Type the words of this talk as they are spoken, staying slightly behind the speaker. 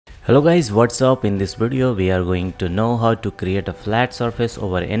Hello guys, what's up? In this video we are going to know how to create a flat surface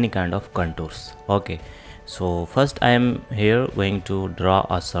over any kind of contours. Okay, so first I am here going to draw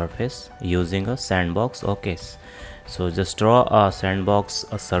a surface using a sandbox. Okay, so just draw a sandbox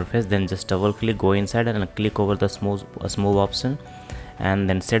a surface, then just double click, go inside and click over the smooth option, and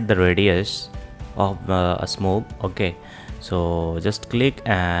then set the radius of a smooth. Okay, so just click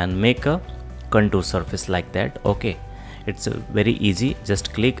and make a contour surface like that. Okay, it's very easy.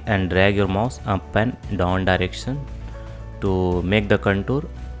 Just click and drag your mouse up and down direction to make the contour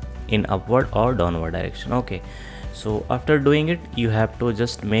in upward or downward direction. Okay, so after doing it you have to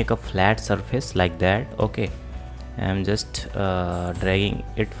just make a flat surface like that. Okay, I'm just dragging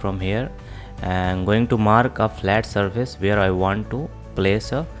it from here and going to mark a flat surface where I want to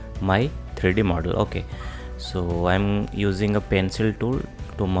place my 3D model. Okay, so I'm using a pencil tool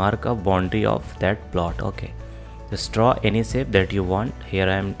to mark a boundary of that plot. Okay, just draw any shape that you want. Here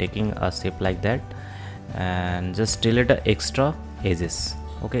I am taking a shape like that and just delete the extra edges.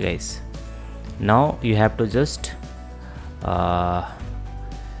 Okay guys, now you have to just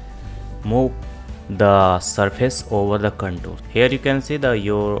move the surface over the contour. Here you can see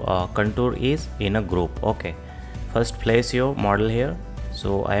your contour is in a group. Okay, first place your model here.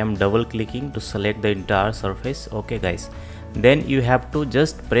 So I am double clicking to select the entire surface. Okay guys, then you have to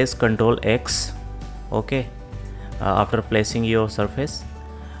just press Ctrl X. Okay, after placing your surface,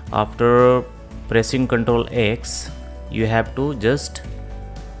 after pressing Ctrl X, you have to just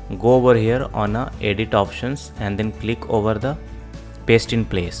go over here on edit options and then click over the paste in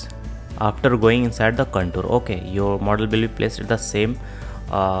place. After going inside the contour, okay, your model will be placed at the same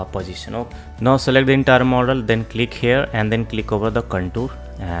position. Okay, now select the entire model, then click here and then click over the contour,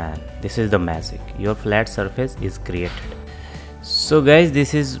 and this is the magic. Your flat surface is created. So guys,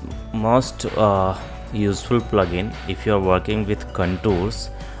 this is most useful plugin if you are working with contours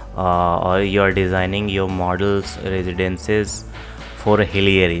or you are designing your models, residences for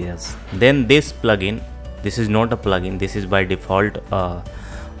hilly areas. Then this plugin, this is not a plugin, this is by default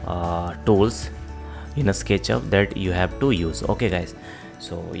tools in a SketchUp that you have to use. Okay guys,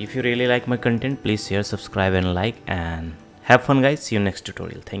 so if you really like my content, please share, subscribe and like, and have fun guys. See you next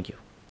tutorial. Thank you.